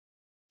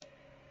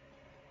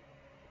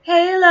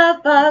Hey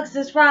love bugs,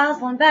 it's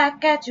Roslynn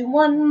back at you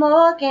one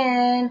more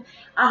again.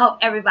 I hope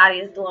everybody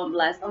is doing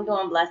blessed. I'm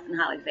doing blessed and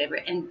highly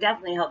favored, and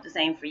definitely hope the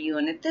same for you.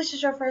 And if this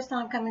is your first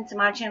time coming to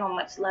my channel,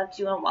 much love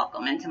to you and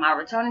welcome. And to my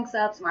returning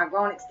subs, my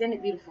growing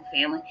extended beautiful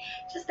family,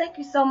 just thank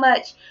you so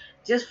much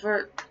just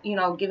for,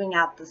 giving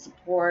out the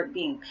support,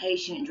 being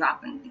patient,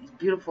 dropping these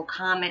beautiful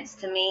comments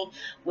to me,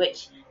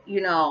 which,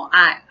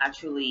 I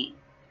truly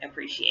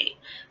appreciate.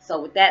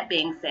 So with that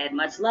being said,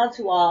 much love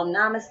to all.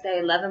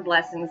 Namaste, love and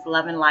blessings,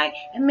 love and light,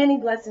 and many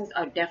blessings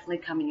are definitely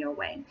coming your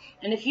way.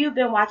 And if you've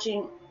been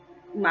watching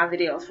my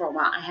videos for a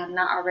while and have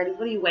not already,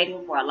 what are you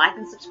waiting for? Like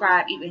and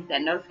subscribe, even hit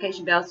that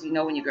notification bell so you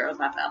know when your girl's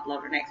about to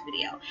upload her next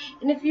video.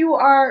 And if you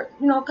are,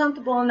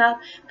 comfortable enough,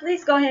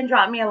 please go ahead and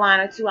drop me a line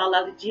or two. I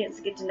love the chance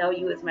to get to know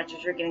you as much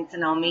as you're getting to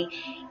know me.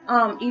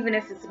 Even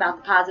if it's about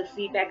the positive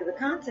feedback of the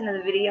content of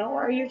the video,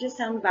 or you're just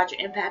telling me about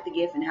your empathic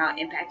gift and how it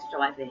impacted your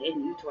life and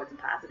heading you towards a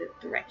positive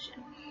direction.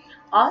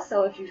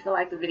 Also, if you feel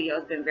like the video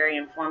has been very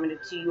informative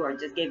to you or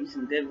just gave you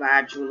some good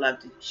vibes you would love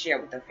to share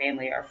with a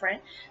family or a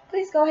friend,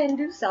 please go ahead and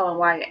do so. And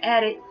while you're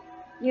at it,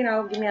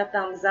 give me a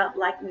thumbs up,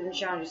 like me, and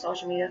share on your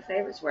social media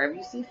favorites wherever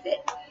you see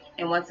fit.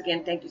 And once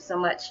again, thank you so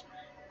much,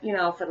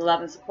 for the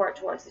love and support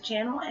towards the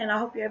channel. And I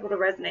hope you're able to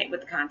resonate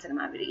with the content of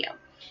my video.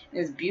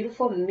 This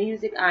beautiful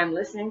music I'm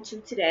listening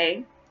to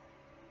today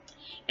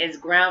is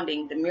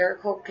Grounding, the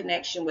Miracle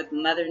Connection with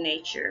Mother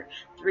Nature,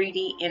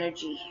 3D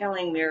Energy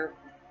Healing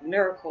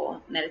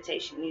Miracle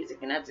meditation music.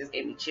 And that just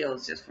gave me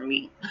chills just for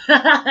me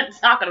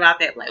talking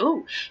about that, like,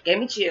 ooh, gave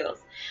me chills.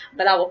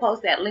 But I will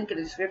post that link in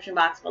the description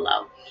box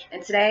below.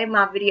 And today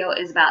my video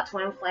is about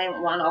Twin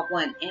Flame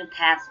 101,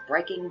 empaths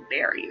breaking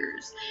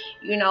barriers.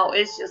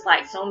 It's just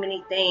like so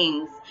many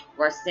things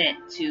were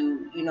sent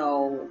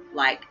to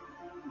like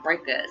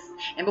break us.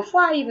 And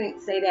before I even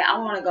say that, I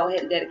want to go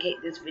ahead and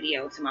dedicate this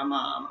video to my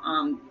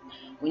mom.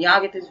 When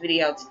y'all get this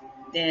video,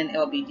 then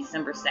it'll be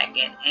December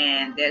 2nd,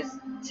 and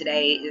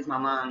today is my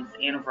mom's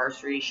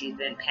anniversary. She's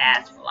been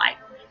passed for, like,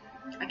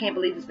 I can't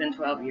believe it's been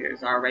 12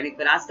 years already,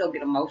 but I still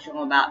get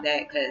emotional about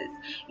that because,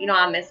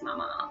 I miss my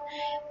mom.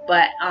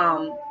 But,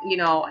 and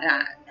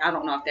I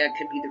don't know if that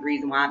could be the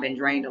reason why I've been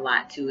drained a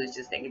lot too, is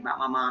just thinking about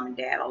my mom and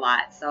dad a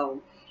lot.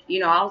 So,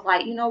 I was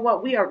like, you know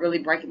what, we are really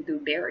breaking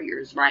through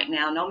barriers right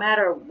now, no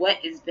matter what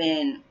has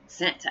been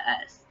sent to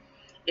us.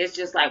 It's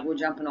just like we're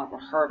jumping over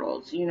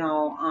hurdles,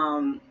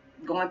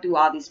 going through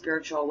all these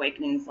spiritual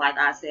awakenings. Like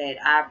I said,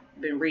 I've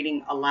been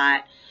reading a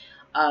lot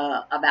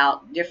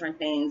about different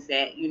things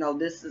that,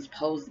 this is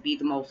supposed to be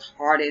the most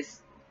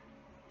hardest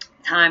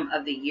time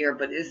of the year,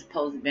 but it's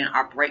supposed to be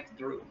our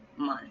breakthrough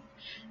month,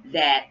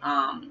 that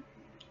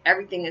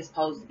everything is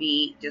supposed to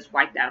be just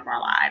wiped out of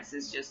our lives.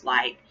 It's just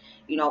like,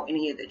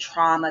 any of the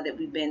trauma that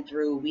we've been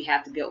through, we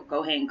have to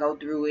go ahead and go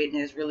through it,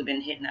 and it's really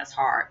been hitting us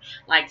hard.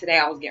 Like today,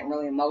 I was getting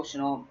really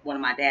emotional. One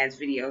of my dad's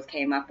videos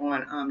came up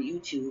on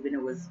YouTube, and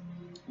it was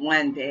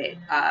one that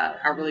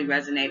I really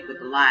resonate with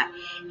a lot,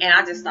 and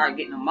I just started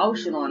getting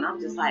emotional, and I'm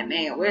just like,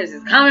 man, where is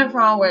this coming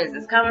from? Where is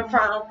this coming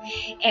from?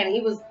 And he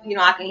was,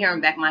 I can hear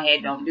him back in my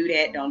head, don't do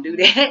that, don't do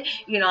that.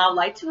 I'm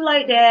like, too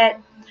late,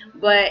 Dad.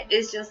 But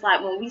it's just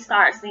like when we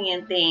start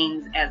seeing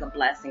things as a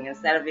blessing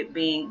instead of it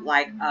being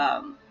like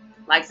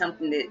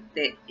something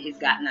that has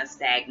gotten us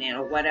stagnant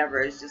or whatever.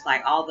 It's just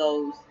like all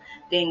those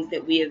things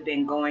that we have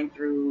been going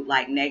through,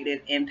 like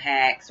negative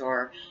impacts,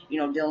 or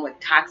dealing with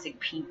toxic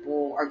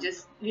people, or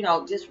just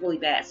just really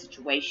bad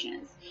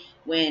situations.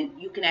 When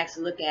you can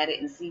actually look at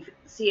it and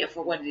see it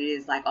for what it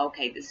is, like,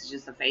 okay, this is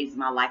just a phase of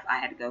my life I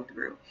had to go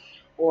through.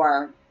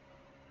 Or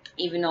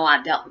even though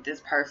I dealt with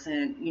this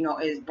person,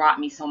 it's brought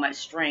me so much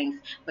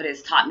strength, but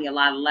it's taught me a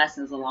lot of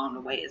lessons along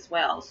the way as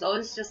well. So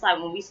it's just like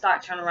when we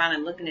start turning around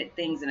and looking at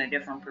things in a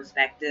different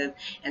perspective,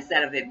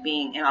 instead of it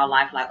being in our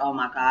life like, oh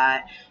my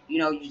God,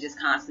 you just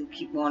constantly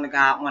keep going to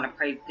God, want to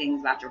pray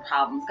things about your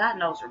problems. God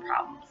knows your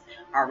problems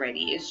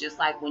already. It's just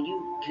like when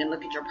you can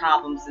look at your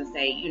problems and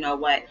say, you know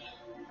what,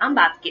 I'm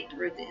about to get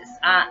through this.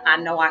 I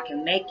know I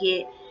can make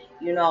it.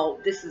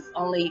 This has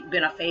only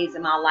been a phase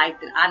in my life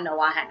that I know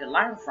I had to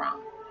learn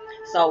from.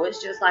 So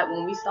it's just like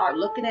when we start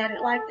looking at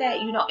it like that,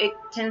 it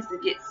tends to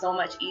get so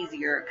much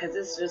easier, because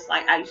it's just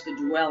like I used to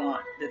dwell on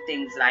the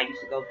things that I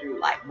used to go through.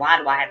 Like, why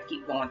do I have to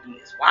keep going through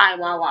this? Why?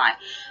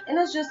 And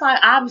it's just like,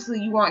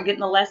 obviously you weren't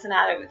getting a lesson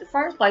out of it in the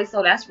first place,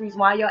 so that's the reason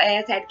why your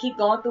ass had to keep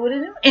going through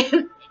it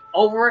and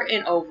over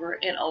and over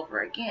and over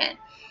again.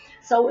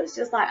 So it's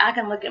just like I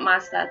can look at my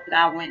stuff that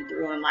I went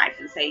through in life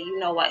and say, you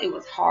know what, it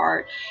was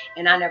hard,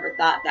 and I never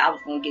thought that I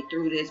was going to get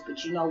through this,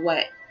 but you know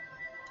what?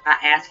 I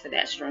asked for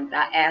that strength.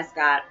 I asked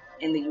God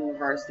in the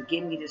universe to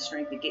give me the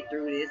strength to get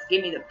through this,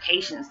 give me the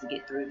patience to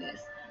get through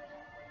this.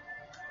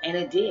 And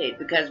it did,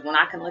 because when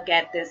I can look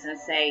at this and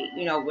say,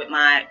 with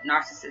my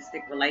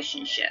narcissistic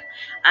relationship,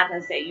 I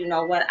can say, you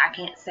know what, I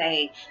can't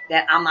say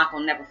that I'm not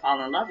going to never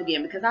fall in love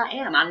again, because I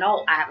am. I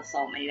know I have a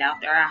soulmate out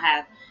there. I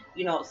have,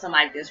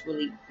 somebody that's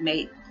really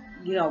made,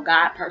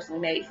 God personally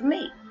made for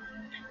me.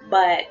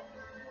 But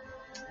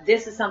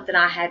this is something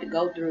I had to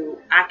go through.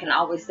 I can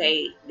always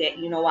say that,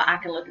 I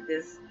can look at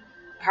this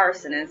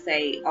person and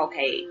say,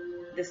 okay,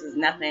 this is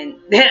nothing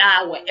that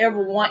I would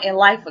ever want in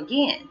life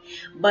again.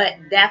 But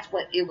that's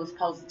what it was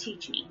supposed to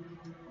teach me.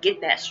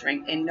 Get that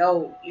strength and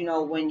know,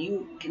 when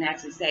you can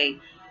actually say,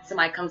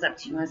 somebody comes up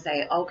to you and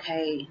say,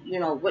 okay,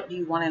 what do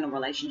you want in a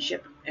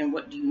relationship and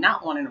what do you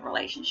not want in a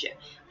relationship?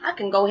 I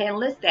can go ahead and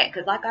list that,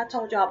 because like I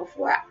told y'all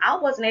before, I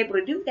wasn't able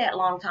to do that a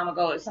long time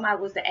ago. If somebody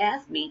was to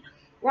ask me,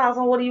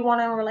 Roslynn, what do you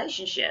want in a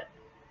relationship?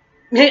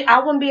 I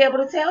wouldn't be able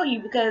to tell you,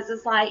 because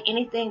it's like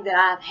anything that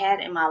I've had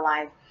in my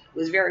life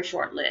was very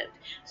short-lived.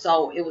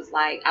 So it was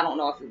like, I don't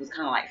know if it was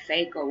kind of like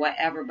fake or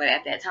whatever, but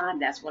at that time,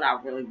 that's what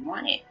I really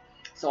wanted.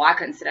 So I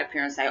couldn't sit up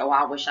here and say, oh,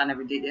 I wish I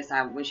never did this,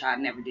 I wish I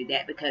never did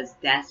that, because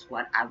that's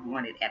what I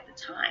wanted at the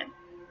time.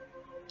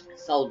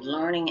 So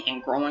learning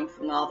and growing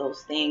from all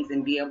those things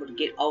and be able to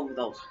get over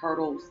those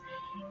hurdles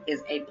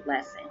is a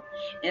blessing.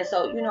 And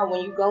so,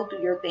 when you go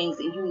through your things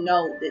and you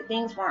know that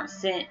things weren't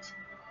sent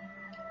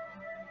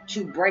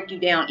to break you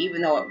down,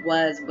 even though it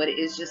was, but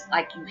it's just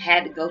like you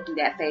had to go through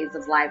that phase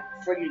of life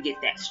for you to get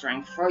that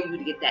strength, for you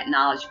to get that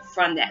knowledge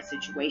from that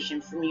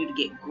situation, for you to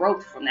get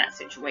growth from that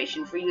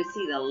situation, for you to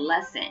see the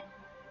lesson,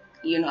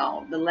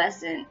 the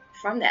lesson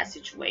from that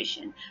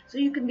situation, so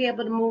you can be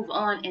able to move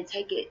on and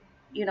take it,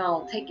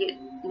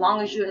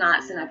 long as you're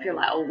not sitting up here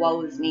like, oh,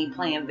 woe is me,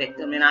 playing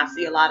victim. And I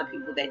see a lot of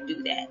people that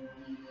do that,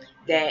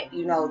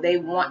 they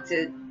want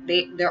to,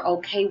 they're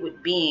okay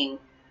with being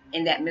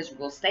in that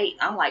miserable state.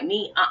 I'm like,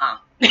 me,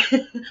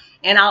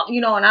 and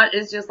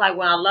it's just like,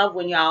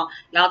 when y'all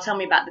tell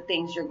me about the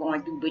things you're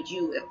going through, but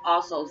you have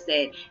also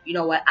said, you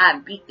know what, I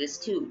beat this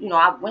too.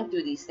 I went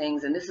through these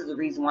things, and this is the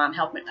reason why I'm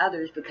helping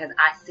others, because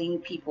I've seen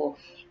people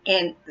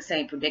in the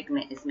same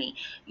predicament as me,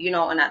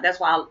 and that's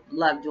why I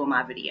love doing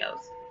my videos,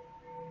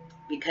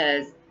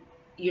 because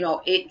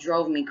it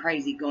drove me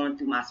crazy going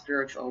through my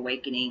spiritual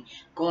awakening,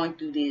 going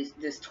through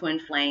this twin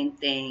flame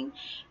thing,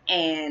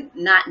 and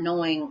not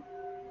knowing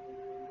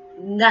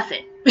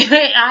nothing.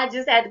 I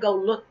just had to go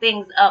look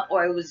things up,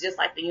 or it was just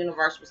like the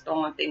universe was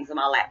throwing things in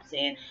my lap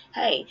saying,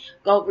 hey,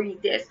 go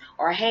read this,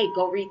 or hey,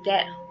 go read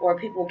that. Or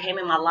people came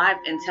in my life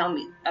and tell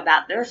me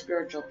about their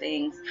spiritual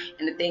things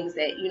and the things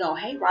that,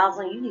 hey,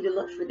 Roslynn, you need to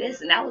look for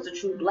this. And that was a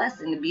true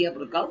blessing to be able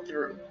to go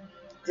through,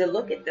 to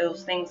look at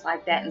those things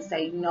like that and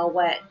say, you know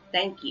what,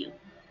 thank you.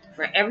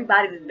 For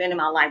everybody that's been in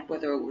my life,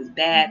 whether it was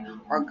bad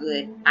or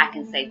good, I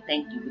can say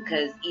thank you,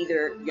 because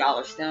either y'all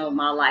are still in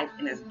my life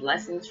and there's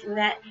blessings from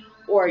that,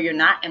 or you're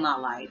not in my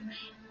life,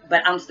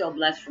 but I'm still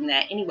blessed from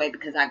that anyway,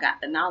 because I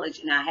got the knowledge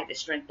and I had the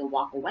strength to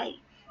walk away.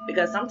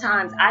 Because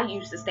sometimes I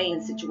used to stay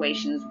in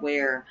situations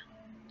where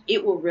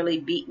it would really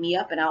beat me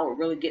up and I would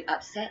really get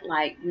upset,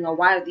 like,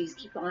 why do these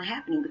keep on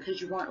happening? Because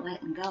you weren't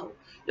letting go.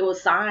 There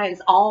was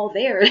signs all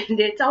there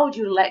that told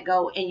you to let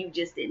go, and you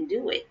just didn't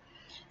do it.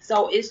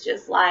 So it's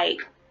just like,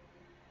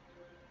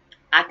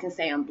 I can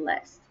say I'm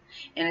blessed.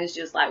 And it's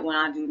just like, when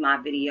I do my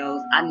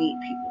videos, I need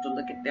people to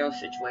look at their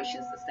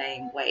situations the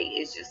same way.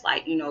 It's just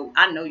like,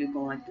 I know you're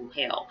going through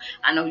hell.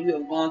 I know you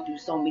have gone through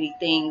so many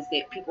things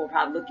that people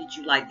probably look at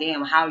you like,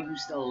 damn, how are you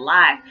still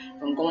alive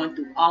from going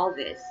through all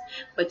this?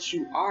 But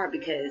you are,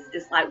 because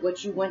it's like,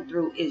 what you went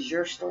through is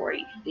your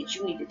story that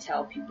you need to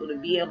tell people, to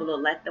be able to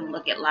let them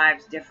look at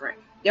lives different,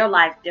 their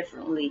life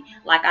differently,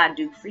 like I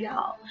do for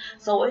y'all.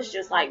 So it's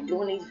just like,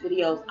 doing these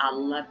videos, I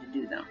love to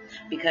do them,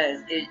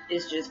 because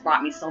it's just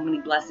brought me so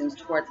many blessings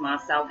towards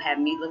myself, had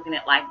me looking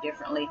at life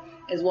differently,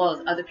 as well as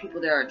other people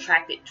that are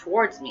attracted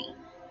towards me,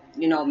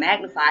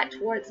 magnified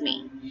towards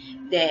me,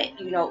 that,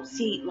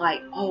 see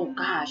like, oh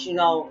gosh,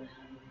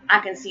 I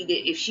can see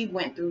that if she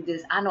went through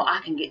this, I know I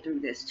can get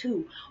through this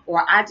too.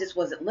 Or I just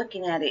wasn't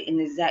looking at it in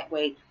the exact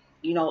way,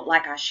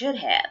 like I should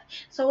have.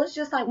 So it's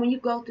just like, when you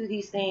go through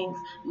these things,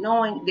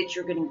 knowing that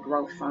you're getting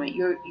growth from it,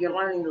 you're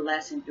learning the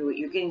lesson through it,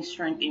 you're getting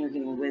strength and you're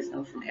getting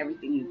wisdom from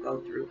everything you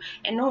go through,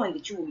 and knowing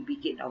that you will be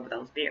getting over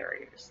those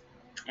barriers.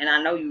 And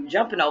I know you're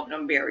jumping over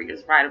them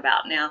barriers right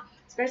about now,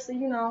 especially,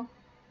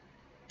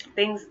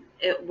 things,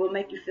 it will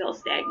make you feel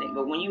stagnant.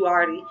 But when you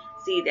already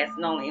see that's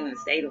not only in a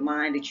state of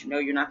mind that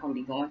you're not going to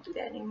be going through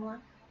that anymore,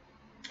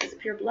 it's a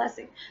pure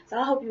blessing. So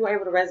I hope you were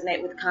able to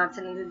resonate with the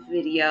content of this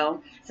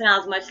video. Send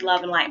out as much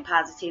love and light and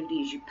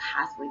positivity as you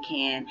possibly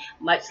can.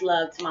 Much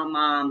love to my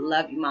mom.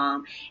 Love you,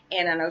 Mom.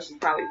 And I know she's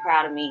probably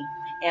proud of me.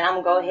 And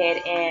I'm going to go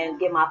ahead and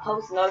get my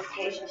post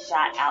notification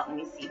shout out. Let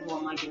me see, who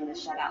am I giving a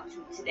shout out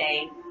to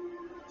today?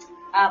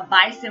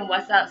 Bison,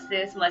 what's up,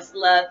 sis? Much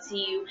love to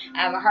you.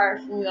 I haven't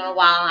heard from you in a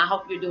while, and I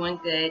hope you're doing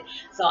good.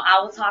 So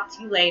I will talk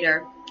to you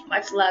later.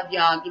 Much love,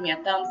 y'all. Give me a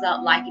thumbs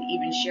up, like it,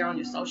 even share on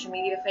your social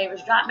media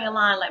favorites. Drop me a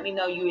line. Let me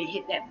know you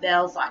hit that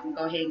bell so I can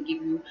go ahead and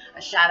give you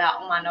a shout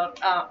out on my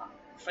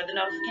for the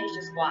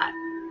notification squad.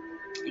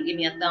 And give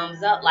me a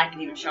thumbs up, like it,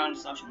 even share on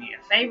your social media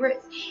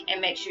favorites.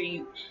 And make sure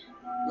you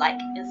like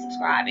and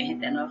subscribe and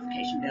hit that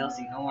notification bell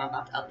so you know when I'm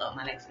about to upload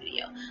my next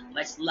video.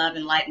 Much love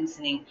and light and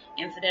sending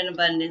infinite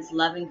abundance,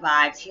 loving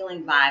vibes,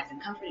 healing vibes,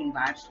 and comforting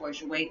vibes towards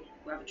your way,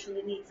 whoever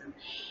truly needs them.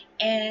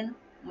 And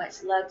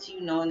Much love to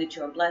you, knowing that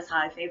you're blessed,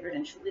 highly favored,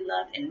 and truly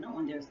loved, and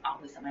knowing there's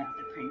always somebody out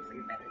there praying for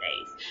your better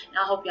days. And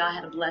I hope y'all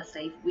had a blessed,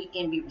 safe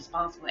weekend. Be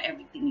responsible for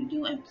everything you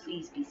do, and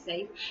please be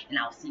safe. And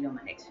I'll see you on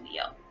my next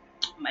video.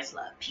 Much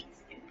love, peace,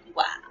 and be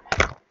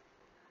wild.